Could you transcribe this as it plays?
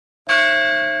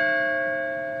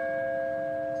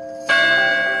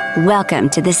Welcome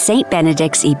to the St.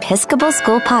 Benedict's Episcopal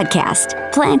School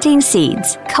podcast, planting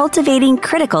seeds, cultivating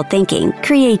critical thinking,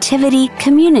 creativity,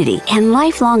 community, and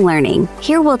lifelong learning.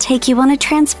 Here we'll take you on a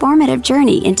transformative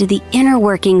journey into the inner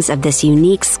workings of this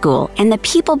unique school and the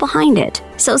people behind it.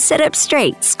 So sit up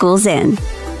straight, school's in.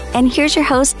 And here's your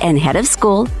host and head of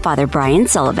school, Father Brian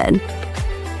Sullivan.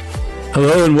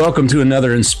 Hello and welcome to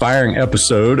another inspiring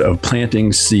episode of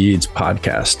Planting Seeds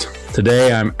podcast.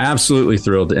 Today, I'm absolutely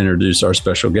thrilled to introduce our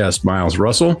special guest, Miles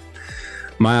Russell.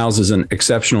 Miles is an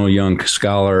exceptional young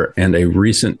scholar and a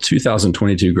recent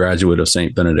 2022 graduate of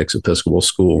St. Benedict's Episcopal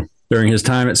School. During his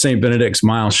time at St. Benedict's,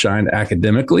 Miles shined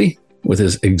academically with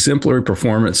his exemplary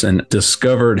performance and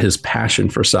discovered his passion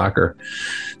for soccer.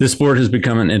 This sport has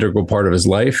become an integral part of his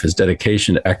life. His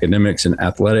dedication to academics and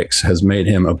athletics has made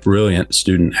him a brilliant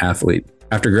student athlete.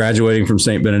 After graduating from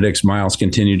St. Benedict's, Miles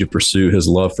continued to pursue his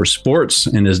love for sports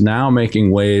and is now making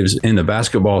waves in the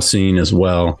basketball scene as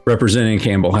well, representing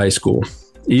Campbell High School.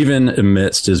 Even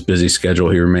amidst his busy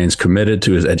schedule, he remains committed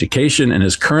to his education and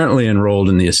is currently enrolled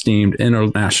in the esteemed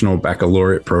International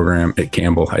Baccalaureate program at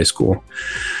Campbell High School.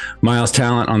 Miles'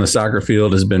 talent on the soccer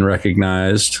field has been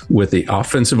recognized with the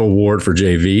Offensive Award for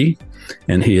JV,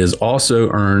 and he has also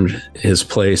earned his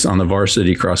place on the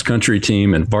varsity cross-country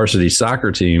team and varsity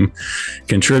soccer team,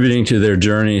 contributing to their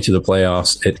journey to the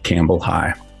playoffs at Campbell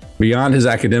High. Beyond his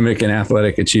academic and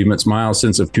athletic achievements, Miles'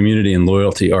 sense of community and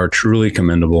loyalty are truly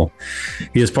commendable.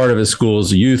 He is part of his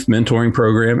school's youth mentoring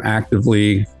program,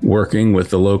 actively working with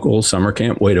the local summer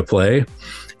camp Way to Play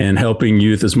and helping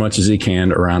youth as much as he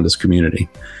can around his community.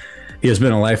 He has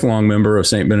been a lifelong member of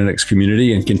St. Benedict's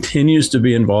community and continues to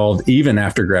be involved even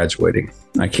after graduating.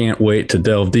 I can't wait to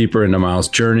delve deeper into Miles'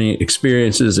 journey,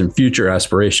 experiences, and future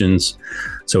aspirations.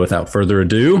 So without further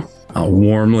ado, I'll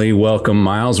warmly welcome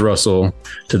Miles Russell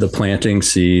to the Planting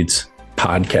Seeds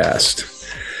podcast.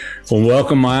 Well,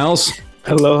 welcome, Miles.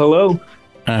 Hello, hello.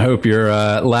 I hope your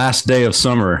last day of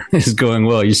summer is going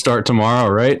well. You start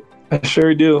tomorrow, right? I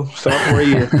sure do. Sophomore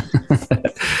year.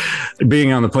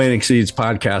 Being on the Planting Seeds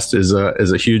podcast is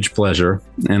a huge pleasure.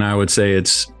 And I would say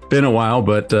it's been a while,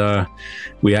 but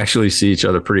we actually see each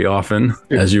other pretty often,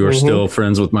 as you are still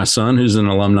friends with my son, who's an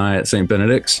alumni at St.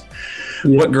 Benedict's.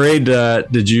 Yeah. What grade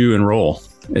did you enroll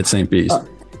at St. B's?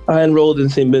 I enrolled in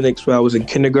St. Benedict's when I was in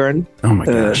kindergarten. Oh my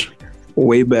gosh.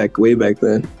 Way back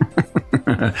then.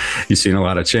 You've seen a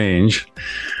lot of change.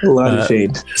 A lot of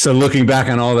change. So looking back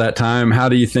on all that time, how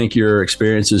do you think your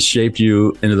experiences shaped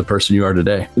you into the person you are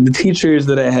today? The teachers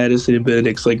that I had at St.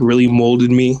 Benedict's really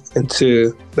molded me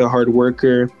into the hard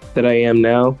worker that I am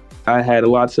now. I had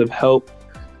lots of help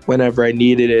whenever I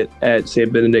needed it at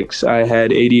St. Benedict's. I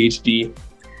had ADHD,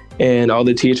 and all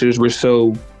the teachers were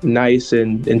so nice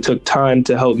and took time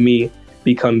to help me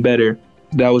become better.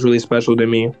 That was really special to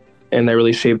me, and that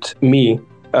really shaped me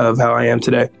of how I am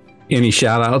today. Any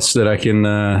shout outs that I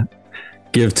can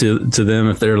give to them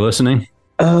if they're listening?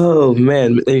 Oh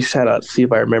man, any shout outs? See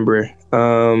if I remember.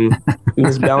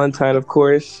 Miss Valentine, of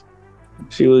course.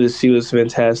 She was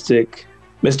fantastic.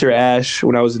 Mr. Ash,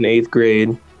 when I was in 8th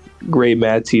grade, great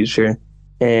math teacher.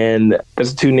 And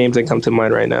that's 2 names that come to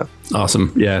mind right now.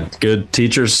 Awesome. Yeah, good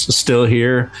teachers still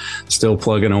here, still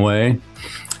plugging away.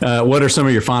 What are some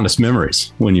of your fondest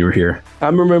memories when you were here? I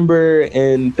remember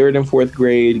in 3rd and 4th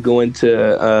grade going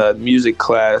to music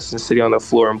class and sitting on the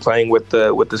floor and playing with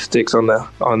the sticks on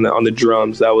the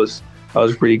drums. That was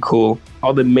pretty cool.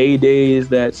 All the May days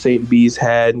that St. B's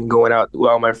had and going out with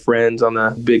all my friends on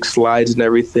the big slides and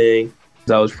everything.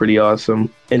 That was pretty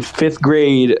awesome. In 5th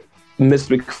grade, Miss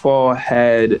McFall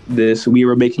had this. We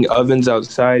were making ovens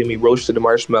outside and we roasted the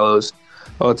marshmallows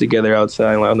all together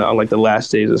outside on the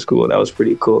last days of school. That was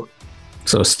pretty cool.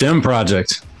 So STEM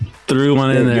project, threw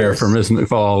one in there for Miss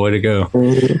McFall. Way to go.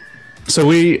 Mm-hmm. So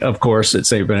we, of course, at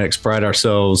St. Benedict's pride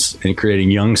ourselves in creating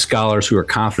young scholars who are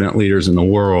confident leaders in the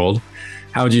world.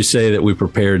 How would you say that we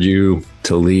prepared you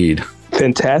to lead?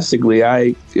 Fantastically.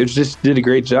 I just did a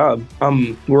great job.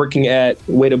 I'm working at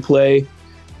Way to Play.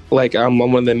 I'm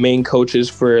one of the main coaches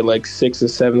for 6th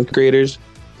and 7th graders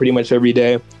pretty much every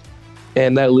day.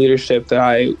 And that leadership that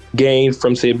I gained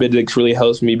from St. Benedict's really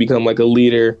helps me become a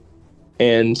leader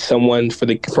and someone for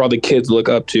all the kids to look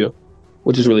up to,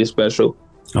 which is really special.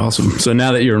 Awesome. So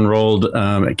now that you're enrolled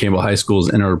at Campbell High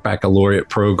School's Inter Baccalaureate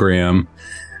program,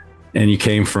 and you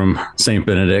came from St.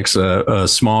 Benedict's, a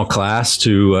small class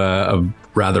to a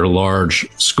rather large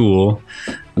school,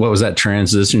 what was that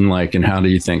transition like, and how do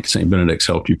you think St. Benedict's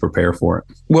helped you prepare for it?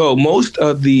 Well, most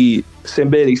of the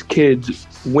St. Benedict's kids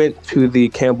went to the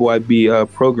Campbell IB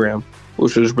program,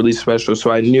 which was really special.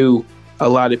 So I knew a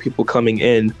lot of people coming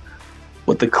in,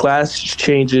 but the class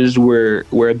changes were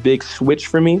a big switch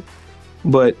for me.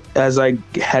 But as I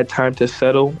had time to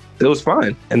settle, it was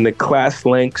fine. And the class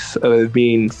lengths of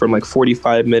being from like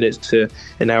 45 minutes to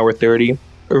an hour 30, it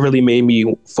really made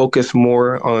me focus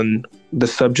more on the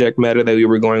subject matter that we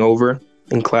were going over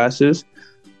in classes.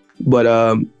 But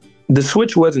the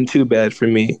switch wasn't too bad for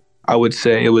me. I would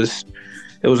say it was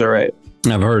all right.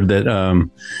 I've heard that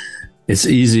it's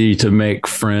easy to make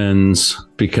friends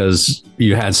because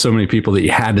you had so many people that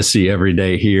you had to see every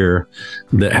day here,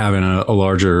 that having a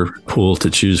larger pool to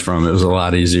choose from, it was a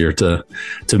lot easier to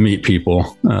meet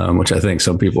people, which I think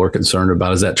some people are concerned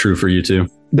about. Is that true for you too?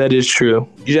 That is true.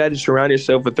 You had to surround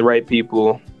yourself with the right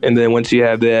people. And then once you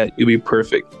have that, you'll be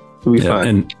perfect. You'll be fine.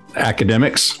 And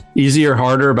academics, easier,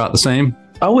 harder, about the same?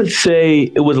 I would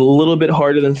say it was a little bit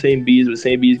harder than St. B's, but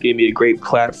St. B's gave me a great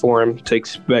platform to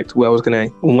expect what I was going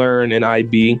to learn in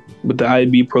IB. But the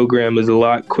IB program is a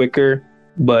lot quicker,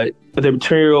 but the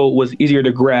material was easier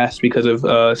to grasp because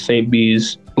of St.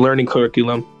 B's learning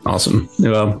curriculum. Awesome.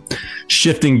 Well,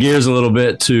 shifting gears a little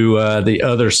bit to the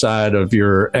other side of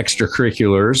your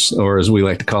extracurriculars, or as we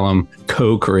like to call them,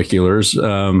 co-curriculars.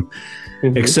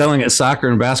 Excelling at soccer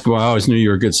and basketball. I always knew you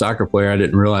were a good soccer player. I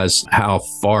didn't realize how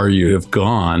far you have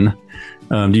gone.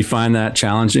 Do you find that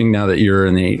challenging now that you're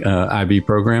in the IB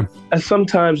program?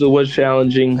 Sometimes it was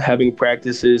challenging having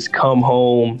practices, come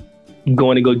home,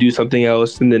 going to go do something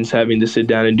else, and then having to sit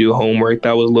down and do homework.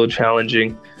 That was a little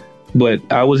challenging. But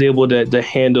I was able to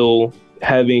handle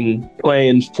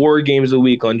playing 4 games a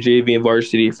week on JV and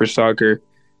varsity for soccer,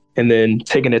 and then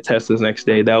taking a test the next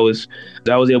day. I was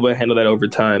able to handle that over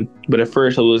time. But at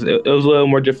first it was a little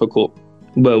more difficult.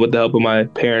 But with the help of my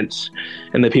parents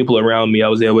and the people around me, I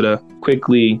was able to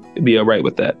quickly be all right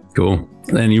with that. Cool.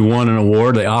 And you won an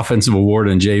award, the offensive award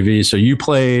in JV. So you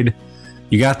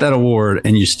got that award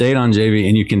and you stayed on JV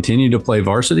and you continued to play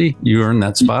varsity. You earned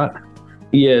that spot.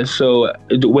 Yeah. So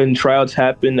when tryouts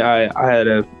happened, I had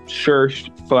a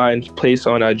surefire place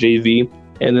on JV.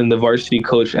 And then the varsity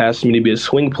coach asked me to be a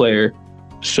swing player.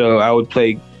 So I would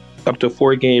play up to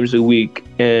 4 games a week.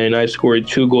 And I scored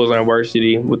 2 goals on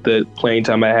varsity with the playing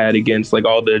time I had against like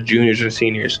all the juniors and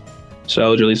seniors. So it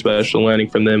was really special learning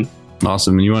from them.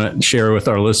 Awesome. And you want to share with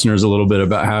our listeners a little bit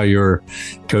about how your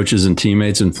coaches and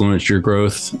teammates influenced your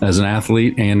growth as an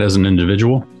athlete and as an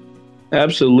individual?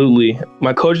 Absolutely.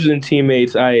 My coaches and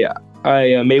teammates, I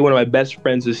made one of my best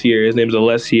friends this year. His name is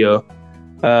Alessio.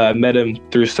 I met him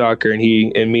through soccer, and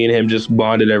me and him just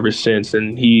bonded ever since.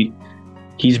 And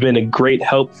he's been a great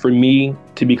help for me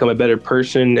to become a better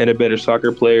person and a better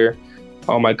soccer player.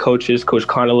 All my coaches, Coach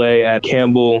Connolly at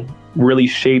Campbell, really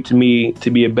shaped me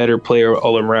to be a better player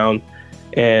all around.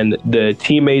 And the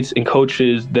teammates and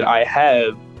coaches that I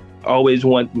have always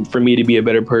want for me to be a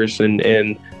better person.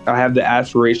 And I have the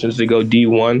aspirations to go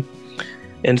D1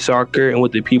 in soccer. And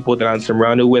with the people that I'm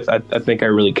surrounded with, I think I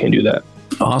really can do that.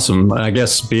 Awesome. I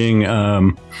guess being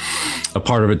a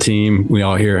part of a team, we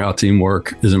all hear how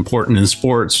teamwork is important in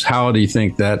sports. How do you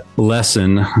think that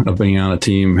lesson of being on a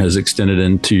team has extended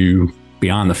into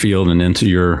beyond the field and into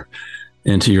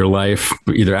your life,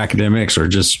 either academics or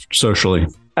just socially?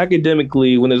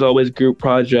 Academically, when there's always group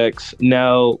projects,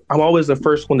 now I'm always the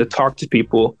first one to talk to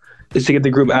people, is to get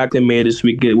the group acclimated so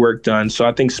we can get work done. So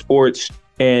I think sports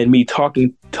and me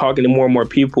talking to more and more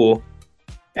people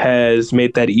has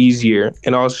made that easier.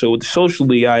 And also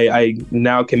socially, I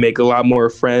now can make a lot more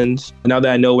friends now that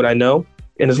I know what I know,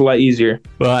 and it's a lot easier.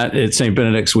 Well, at St.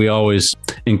 Benedict's, we always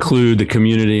include the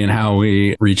community and how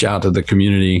we reach out to the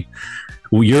community.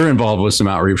 Well, you're involved with some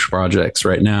outreach projects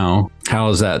right now. How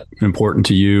is that important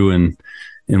to you and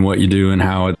what you do and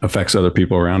how it affects other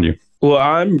people around you? Well,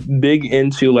 I'm big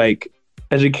into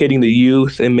educating the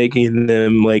youth and making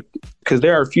them because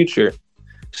they're our future.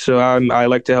 So I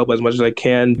like to help as much as I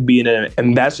can, being an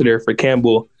ambassador for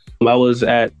Campbell. I was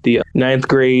at the 9th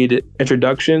grade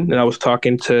introduction, and I was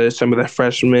talking to some of the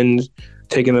freshmen,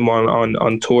 taking them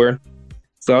on tour.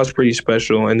 So that was pretty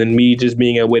special. And then me just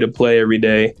being a way to play every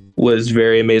day was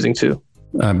very amazing too.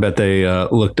 I bet they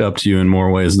looked up to you in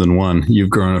more ways than one.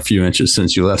 You've grown a few inches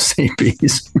since you left St.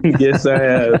 B's. Yes, I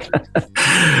have.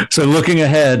 So looking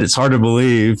ahead, it's hard to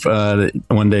believe that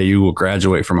one day you will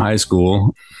graduate from high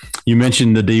school. You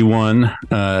mentioned the D1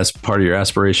 as part of your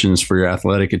aspirations for your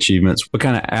athletic achievements. What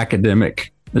kind of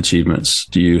academic achievements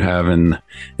do you have in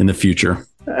the future?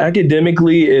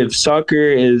 Academically, if soccer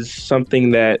is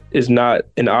something that is not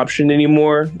an option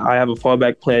anymore, I have a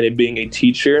fallback plan in being a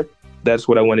teacher. That's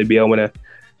what I want to be. I want to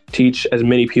teach as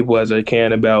many people as I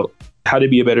can about how to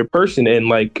be a better person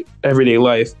in everyday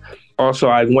life. Also,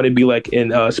 I want to be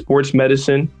in sports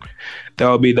medicine. That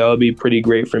would be pretty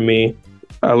great for me.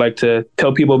 I like to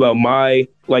tell people about my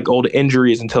old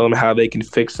injuries and tell them how they can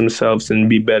fix themselves and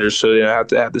be better so they don't have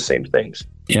to have the same things.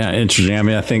 Yeah, interesting. I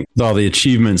mean, I think with all the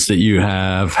achievements that you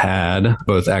have had,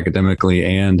 both academically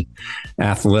and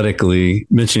athletically,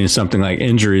 mentioning something like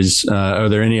injuries, are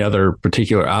there any other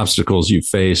particular obstacles you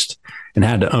faced and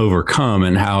had to overcome,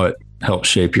 and how it helped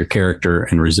shape your character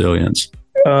and resilience?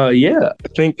 Yeah, I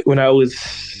think when I was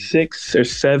 6 or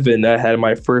 7, I had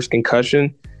my first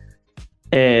concussion,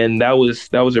 and that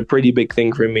was a pretty big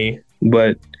thing for me.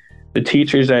 But the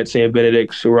teachers at St.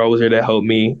 Benedicts were always there to help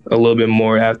me a little bit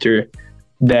more after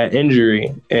that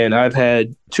injury. And I've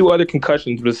had 2 other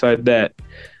concussions besides that,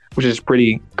 which is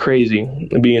pretty crazy,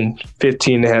 being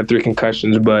 15 to have 3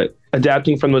 concussions. But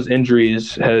adapting from those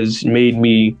injuries has made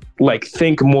me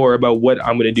think more about what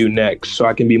I'm going to do next, so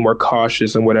I can be more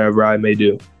cautious in whatever I may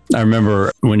do. I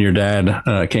remember when your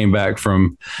dad came back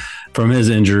from his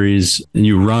injuries and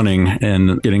you running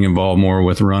and getting involved more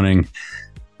with running.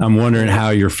 I'm wondering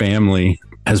how your family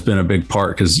has been a big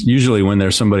part, because usually when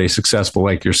there's somebody successful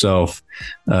like yourself,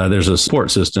 there's a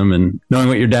support system. And knowing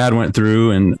what your dad went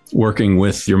through and working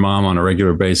with your mom on a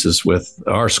regular basis with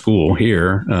our school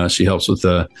here, she helps with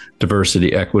the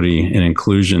diversity, equity, and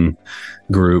inclusion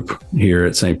group here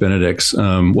at St. Benedict's.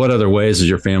 What other ways has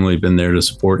your family been there to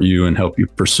support you and help you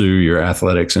pursue your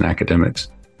athletics and academics?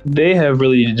 They have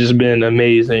really just been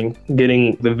amazing,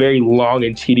 getting the very long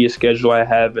and tedious schedule I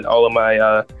have in all of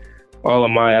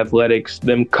my athletics,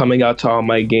 them coming out to all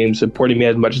my games, supporting me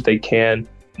as much as they can.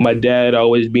 My dad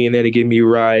always being there to give me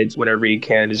rides whenever he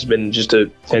can has been just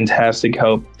a fantastic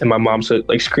help. And my mom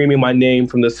screaming my name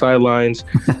from the sidelines.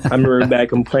 I remember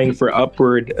back and playing for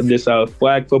Upward, this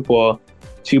flag football.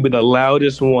 She would be the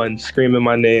loudest one screaming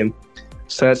my name.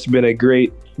 So that's been a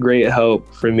great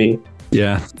help for me.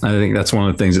 Yeah, I think that's one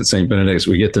of the things at St. Benedict's.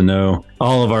 We get to know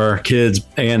all of our kids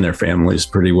and their families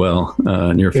pretty well.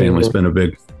 And your family's been a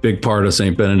big part of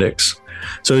St. Benedict's.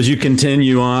 So as you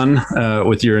continue on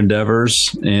with your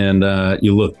endeavors and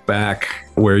you look back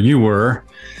where you were,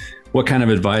 what kind of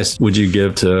advice would you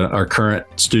give to our current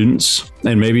students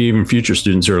and maybe even future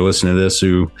students who are listening to this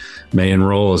who may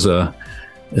enroll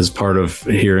as part of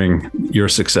hearing your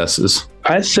successes?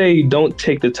 I say don't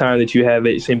take the time that you have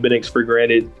at St. Benedict's for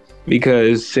granted,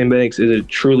 because St. Benedict's is a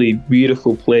truly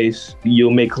beautiful place.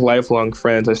 You'll make lifelong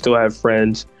friends. I still have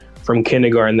friends from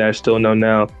kindergarten that I still know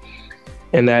now.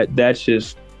 And that's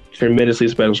just tremendously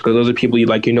special, because those are people you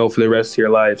for the rest of your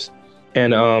lives.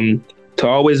 And to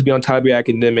always be on top of your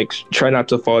academics, try not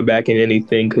to fall back in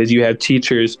anything, because you have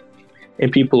teachers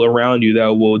and people around you that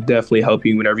will definitely help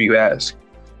you whenever you ask.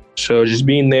 So just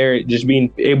being there, just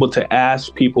being able to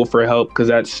ask people for help, because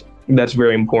that's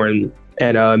very important,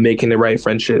 and making the right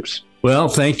friendships. Well,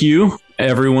 thank you,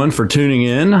 everyone, for tuning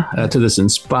in to this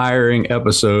inspiring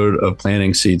episode of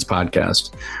Planting Seeds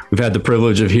podcast. We've had the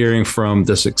privilege of hearing from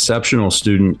this exceptional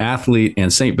student, athlete,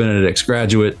 and St. Benedict's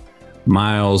graduate,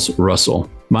 Miles Russell.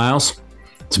 Miles,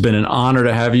 it's been an honor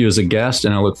to have you as a guest,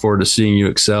 and I look forward to seeing you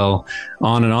excel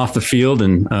on and off the field,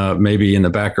 and maybe in the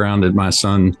background at my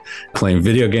son playing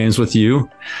video games with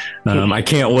you. I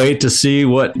can't wait to see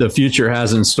what the future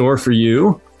has in store for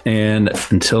you. And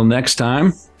until next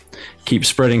time, keep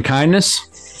spreading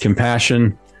kindness,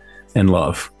 compassion, and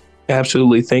love.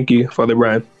 Absolutely. Thank you, Father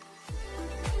Brian.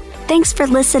 Thanks for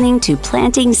listening to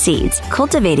Planting Seeds,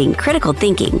 Cultivating Critical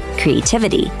Thinking,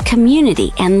 Creativity,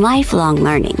 Community, and Lifelong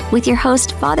Learning with your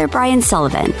host, Father Brian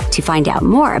Sullivan. To find out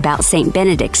more about St.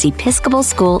 Benedict's Episcopal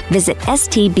School, visit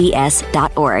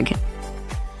stbs.org.